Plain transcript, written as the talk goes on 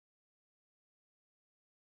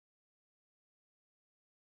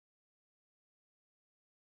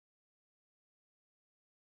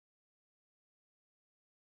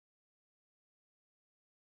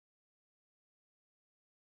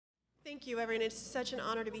Thank you, everyone. It's such an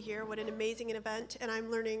honor to be here. What an amazing event, and I'm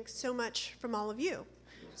learning so much from all of you.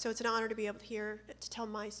 So it's an honor to be able to hear, to tell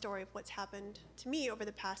my story of what's happened to me over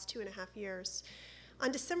the past 2.5 years.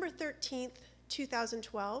 On December 13th,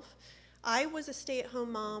 2012, I was a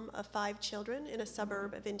stay-at-home mom of 5 children in a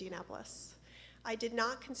suburb of Indianapolis. I did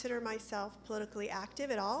not consider myself politically active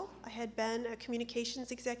at all. I had been a communications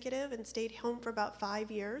executive and stayed home for about 5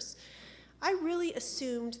 years. I really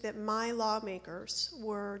assumed that my lawmakers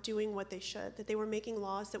were doing what they should, that they were making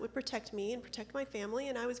laws that would protect me and protect my family,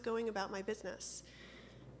 and I was going about my business.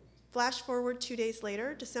 Flash forward 2 days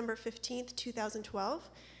later, December 15th, 2012,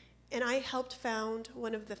 and I helped found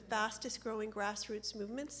one of the fastest growing grassroots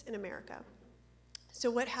movements in America. So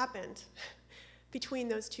what happened between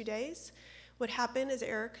those 2 days? What happened, as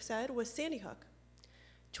Eric said, was Sandy Hook.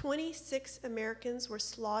 26 Americans were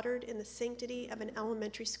slaughtered in the sanctity of an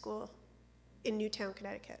elementary school in Newtown,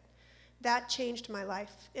 Connecticut. That changed my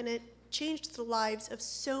life, and it changed the lives of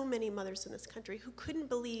so many mothers in this country who couldn't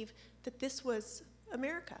believe that this was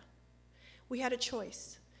America. We had a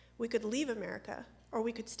choice. We could leave America, or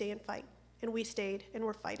we could stay and fight, and we stayed, and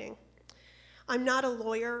we're fighting. I'm not a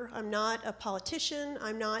lawyer, I'm not a politician,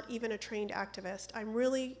 I'm not even a trained activist. I'm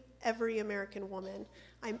really every American woman.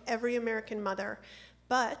 I'm every American mother.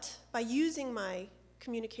 But by using my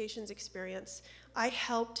communications experience, I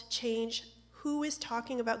helped change who is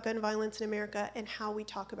talking about gun violence in America and how we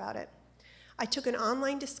talk about it. I took an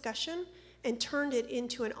online discussion and turned it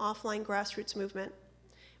into an offline grassroots movement.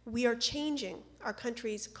 We are changing our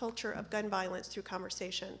country's culture of gun violence through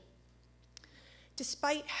conversation.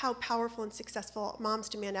 Despite how powerful and successful Moms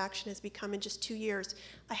Demand Action has become in just 2 years,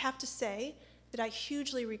 I have to say that I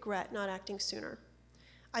hugely regret not acting sooner.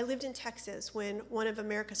 I lived in Texas when one of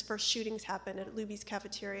America's first shootings happened at Luby's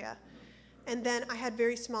cafeteria. And then I had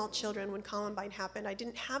very small children when Columbine happened. I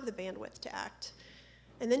didn't have the bandwidth to act.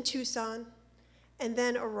 And then Tucson, and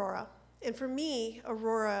then Aurora. And for me,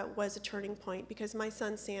 Aurora was a turning point because my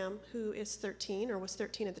son Sam, who is 13, or was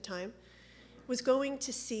 13 at the time, was going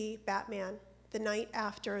to see Batman the night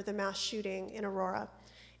after the mass shooting in Aurora.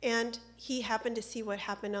 And he happened to see what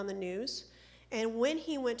happened on the news. And when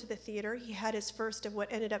he went to the theater, he had his first of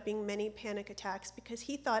what ended up being many panic attacks because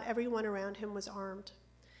he thought everyone around him was armed.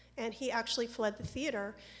 And he actually fled the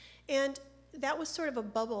theater. And that was sort of a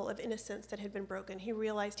bubble of innocence that had been broken. He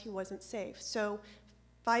realized he wasn't safe. So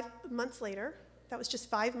 5 months later, that was just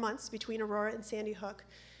 5 months between Aurora and Sandy Hook,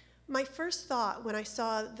 my first thought when I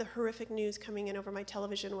saw the horrific news coming in over my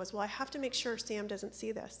television was, well, I have to make sure Sam doesn't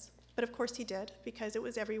see this. But of course he did, because it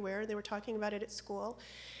was everywhere. They were talking about it at school.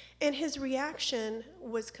 And his reaction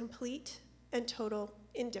was complete and total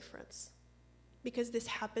indifference, because this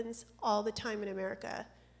happens all the time in America.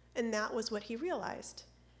 And that was what he realized.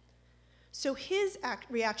 So his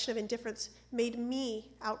reaction of indifference made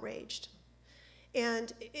me outraged.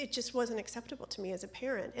 And it just wasn't acceptable to me as a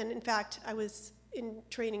parent. And in fact, I was in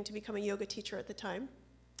training to become a yoga teacher at the time.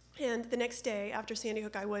 And the next day after Sandy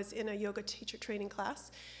Hook, I was in a yoga teacher training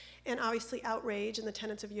class. And obviously outrage and the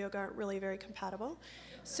tenets of yoga aren't really very compatible.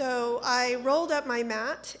 So I rolled up my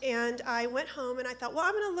mat and I went home and I thought, well,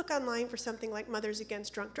 I'm gonna look online for something like Mothers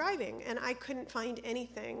Against Drunk Driving. And I couldn't find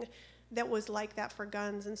anything that was like that for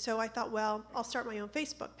guns. And so I thought, well, I'll start my own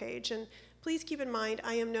Facebook page. And please keep in mind,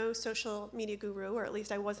 I am no social media guru, or at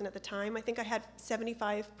least I wasn't at the time. I think I had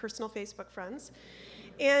 75 personal Facebook friends.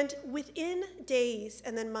 And within days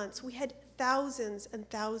and then months, we had thousands and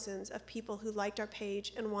thousands of people who liked our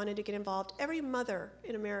page and wanted to get involved. Every mother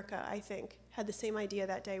in America, I think, had the same idea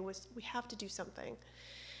that day, was we have to do something.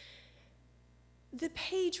 The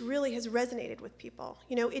page really has resonated with people.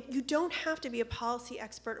 You know, you don't have to be a policy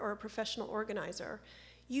expert or a professional organizer.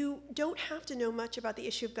 You don't have to know much about the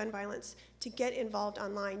issue of gun violence to get involved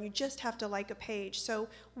online. You just have to like a page. So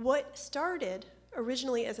what started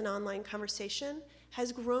originally as an online conversation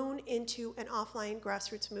has grown into an offline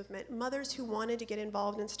grassroots movement. Mothers who wanted to get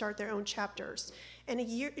involved and start their own chapters. And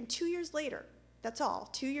 2 years later, that's all,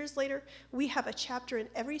 2 years later, we have a chapter in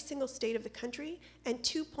every single state of the country and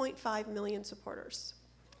 2.5 million supporters.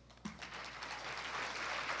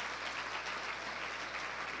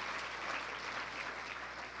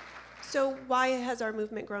 So why has our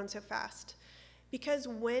movement grown so fast? Because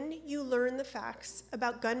when you learn the facts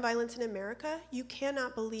about gun violence in America, you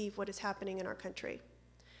cannot believe what is happening in our country.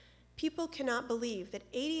 People cannot believe that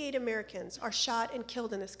 88 Americans are shot and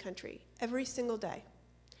killed in this country every single day.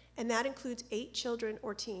 And that includes 8 children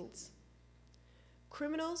or teens.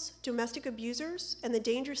 Criminals, domestic abusers, and the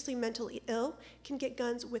dangerously mentally ill can get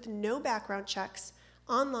guns with no background checks,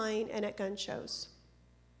 online and at gun shows.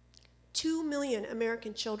 2 million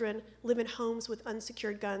American children live in homes with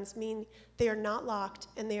unsecured guns, meaning they are not locked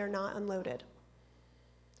and they are not unloaded.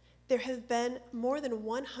 There have been more than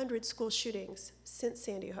 100 school shootings since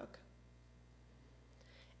Sandy Hook.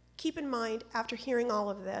 Keep in mind, after hearing all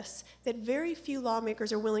of this, that very few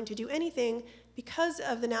lawmakers are willing to do anything because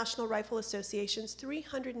of the National Rifle Association's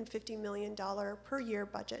 $350 million per year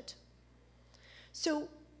budget. So,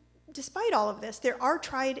 despite all of this, there are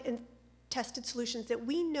tried and tested solutions that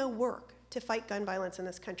we know work to fight gun violence in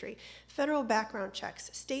this country. Federal background checks,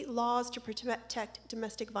 state laws to protect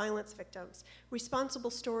domestic violence victims,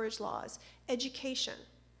 responsible storage laws, education.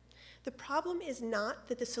 The problem is not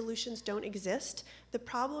that the solutions don't exist. The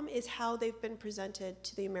problem is how they've been presented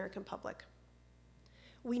to the American public.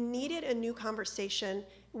 We needed a new conversation,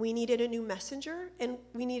 we needed a new messenger, and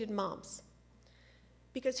we needed moms.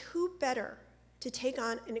 Because who better to take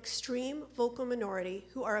on an extreme vocal minority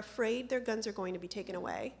who are afraid their guns are going to be taken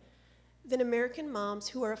away than American moms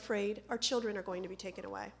who are afraid our children are going to be taken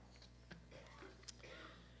away.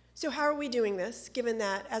 So how are we doing this, given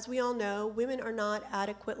that, as we all know, women are not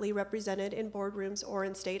adequately represented in boardrooms or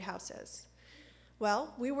in state houses?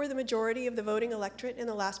 Well, we were the majority of the voting electorate in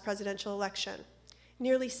the last presidential election.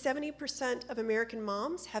 Nearly 70% of American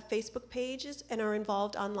moms have Facebook pages and are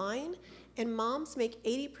involved online, and moms make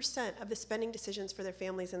 80% of the spending decisions for their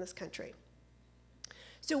families in this country.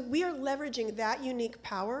 So we are leveraging that unique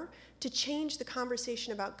power to change the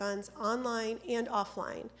conversation about guns online and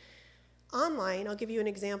offline. Online, I'll give you an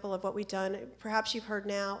example of what we've done. Perhaps you've heard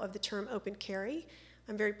now of the term open carry.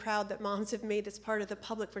 I'm very proud that moms have made this part of the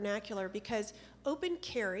public vernacular, because open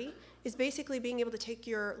carry is basically being able to take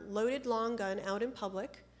your loaded long gun out in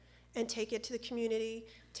public and take it to the community,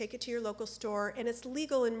 take it to your local store, and it's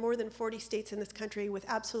legal in more than 40 states in this country with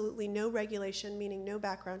absolutely no regulation, meaning no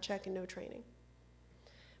background check and no training.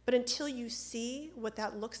 But until you see what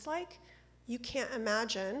that looks like, you can't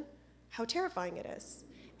imagine how terrifying it is.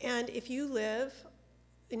 And if you live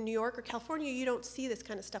in New York or California, you don't see this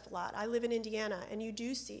kind of stuff a lot. I live in Indiana, and you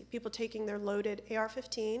do see people taking their loaded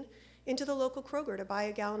AR-15 into the local Kroger to buy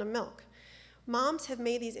a gallon of milk. Moms have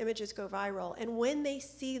made these images go viral, and when they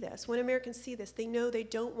see this, when Americans see this, they know they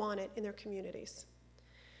don't want it in their communities.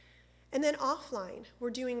 And then offline, we're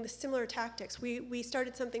doing the similar tactics. We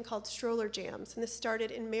started something called stroller jams, and this started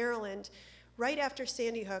in Maryland. Right after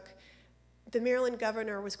Sandy Hook, the Maryland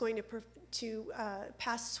governor was going to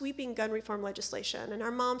pass sweeping gun reform legislation, and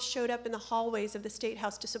our moms showed up in the hallways of the State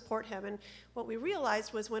House to support him. And what we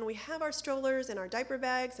realized was, when we have our strollers and our diaper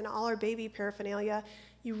bags and all our baby paraphernalia,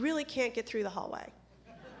 you really can't get through the hallway.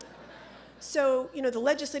 So, the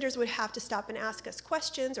legislators would have to stop and ask us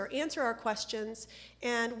questions or answer our questions,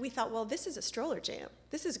 and we thought, well, this is a stroller jam.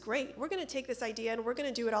 This is great. We're going to take this idea and we're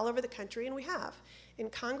going to do it all over the country, and we have. In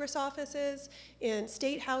Congress offices, in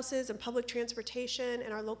state houses, and public transportation,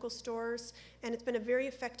 and our local stores, and it's been a very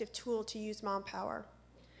effective tool to use mom power.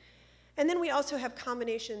 And then we also have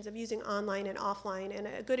combinations of using online and offline, and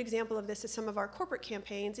a good example of this is some of our corporate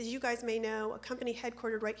campaigns. As you guys may know, a company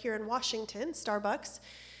headquartered right here in Washington, Starbucks,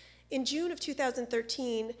 in June of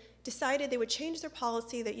 2013, decided they would change their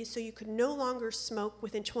policy so you could no longer smoke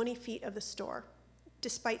within 20 feet of the store,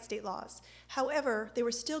 despite state laws. However, they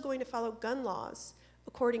were still going to follow gun laws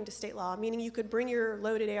according to state law, meaning you could bring your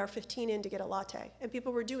loaded AR-15 in to get a latte, and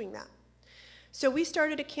people were doing that. So we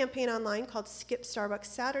started a campaign online called Skip Starbucks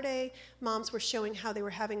Saturday. Moms were showing how they were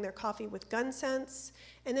having their coffee with gun sense,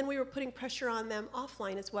 and then we were putting pressure on them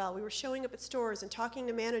offline as well. We were showing up at stores and talking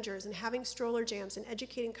to managers and having stroller jams and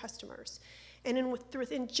educating customers. And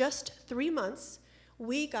within just 3 months,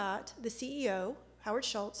 we got the CEO, Howard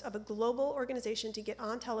Schultz, of a global organization to get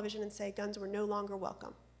on television and say guns were no longer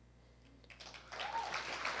welcome.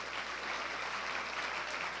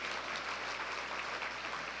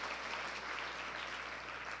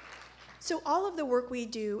 So all of the work we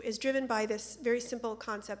do is driven by this very simple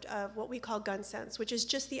concept of what we call gun sense, which is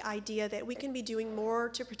just the idea that we can be doing more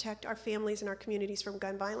to protect our families and our communities from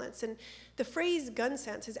gun violence. And the phrase gun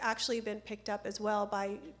sense has actually been picked up as well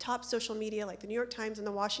by top social media like the New York Times and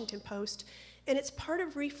the Washington Post. And it's part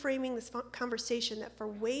of reframing this conversation that for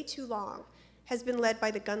way too long has been led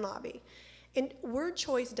by the gun lobby. And word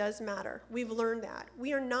choice does matter. We've learned that.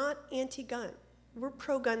 We are not anti-gun. We're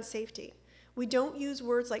pro-gun safety. We don't use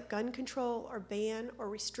words like gun control or ban or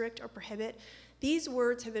restrict or prohibit. These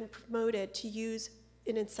words have been promoted to use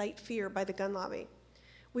and incite fear by the gun lobby.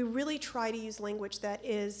 We really try to use language that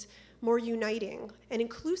is more uniting and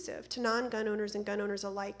inclusive to non-gun owners and gun owners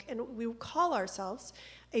alike, and we call ourselves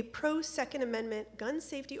a pro-Second Amendment gun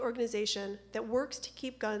safety organization that works to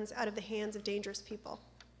keep guns out of the hands of dangerous people.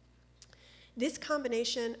 This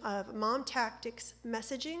combination of mom tactics,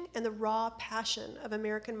 messaging, and the raw passion of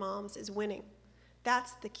American moms is winning.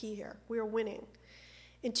 That's the key here. We're winning.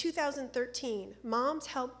 In 2013, moms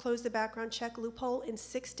helped close the background check loophole in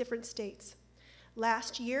 6 different states.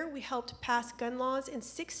 Last year, we helped pass gun laws in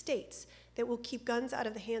 6 states that will keep guns out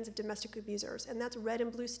of the hands of domestic abusers, and that's red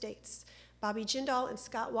and blue states. Bobby Jindal and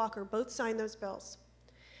Scott Walker both signed those bills.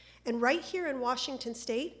 And right here in Washington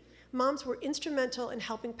State, moms were instrumental in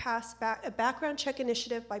helping pass a background check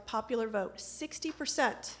initiative by popular vote.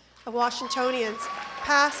 60% of Washingtonians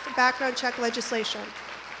passed background check legislation.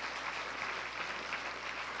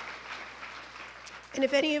 And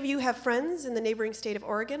if any of you have friends in the neighboring state of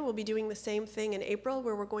Oregon, we'll be doing the same thing in April,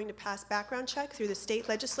 where we're going to pass background check through the state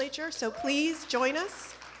legislature, so please join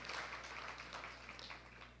us.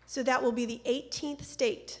 So that will be the 18th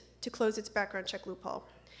state to close its background check loophole.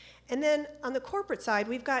 And then on the corporate side,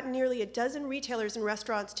 we've got nearly a dozen retailers and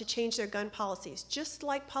restaurants to change their gun policies. Just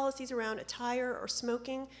like policies around attire or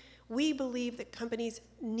smoking, we believe that companies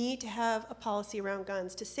need to have a policy around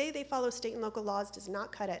guns. To say they follow state and local laws does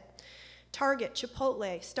not cut it. Target,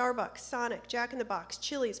 Chipotle, Starbucks, Sonic, Jack in the Box,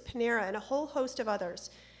 Chili's, Panera, and a whole host of others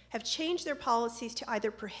have changed their policies to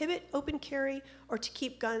either prohibit open carry or to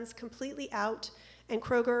keep guns completely out, and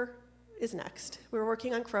Kroger is next. We're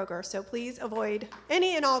working on Kroger, so please avoid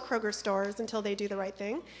any and all Kroger stores until they do the right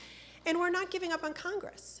thing. And we're not giving up on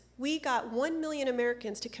Congress. We got 1 million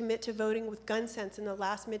Americans to commit to voting with gun sense in the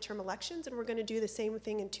last midterm elections, and we're going to do the same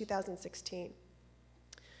thing in 2016.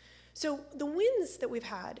 So the wins that we've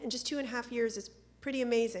had in just 2.5 years is pretty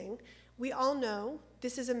amazing. We all know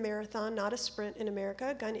this is a marathon, not a sprint in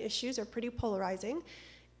America. Gun issues are pretty polarizing,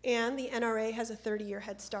 and the NRA has a 30-year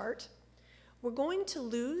head start. We're going to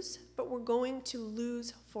lose, but we're going to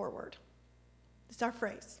lose forward. It's our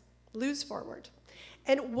phrase, lose forward.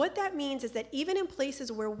 And what that means is that even in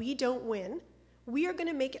places where we don't win, we are going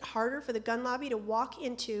to make it harder for the gun lobby to walk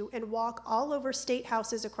into and walk all over state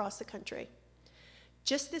houses across the country.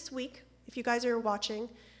 Just this week, if you guys are watching,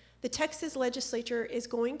 the Texas legislature is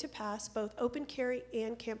going to pass both open carry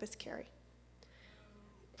and campus carry.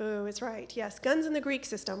 Boo, it's right. Yes, guns in the Greek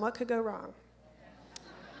system. What could go wrong?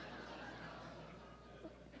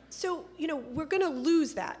 So, we're going to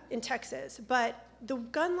lose that in Texas, but the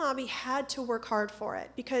gun lobby had to work hard for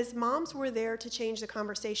it because moms were there to change the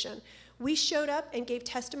conversation. We showed up and gave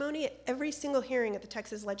testimony at every single hearing at the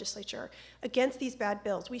Texas legislature against these bad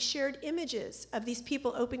bills. We shared images of these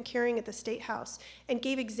people open carrying at the State House and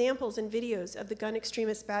gave examples and videos of the gun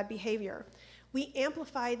extremists' bad behavior. We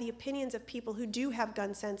amplified the opinions of people who do have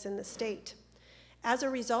gun sense in the state. As a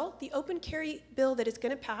result, the open carry bill that is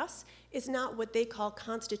going to pass is not what they call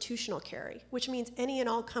constitutional carry, which means any and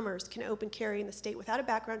all comers can open carry in the state without a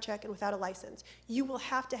background check and without a license. You will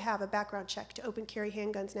have to have a background check to open carry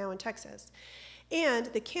handguns now in Texas. And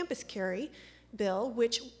the campus carry bill,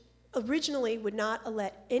 which originally would not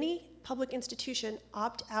let any public institution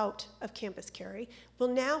opt out of campus carry, will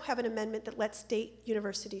now have an amendment that lets state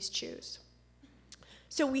universities choose.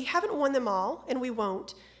 So we haven't won them all, and we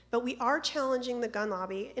won't, but we are challenging the gun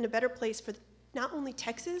lobby in a better place for not only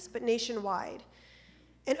Texas, but nationwide.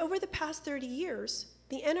 And over the past 30 years,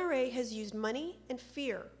 the NRA has used money and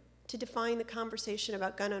fear to define the conversation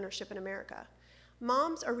about gun ownership in America.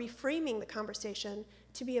 Moms are reframing the conversation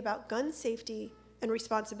to be about gun safety and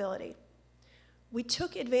responsibility. We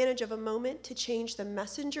took advantage of a moment to change the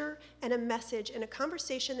messenger and a message in a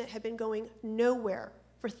conversation that had been going nowhere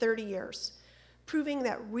for 30 years. Proving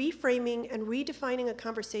that reframing and redefining a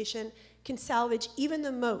conversation can salvage even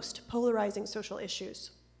the most polarizing social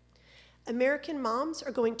issues. American moms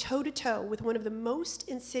are going toe-to-toe with one of the most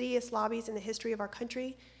insidious lobbies in the history of our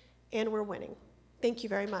country, and we're winning. Thank you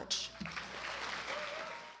very much.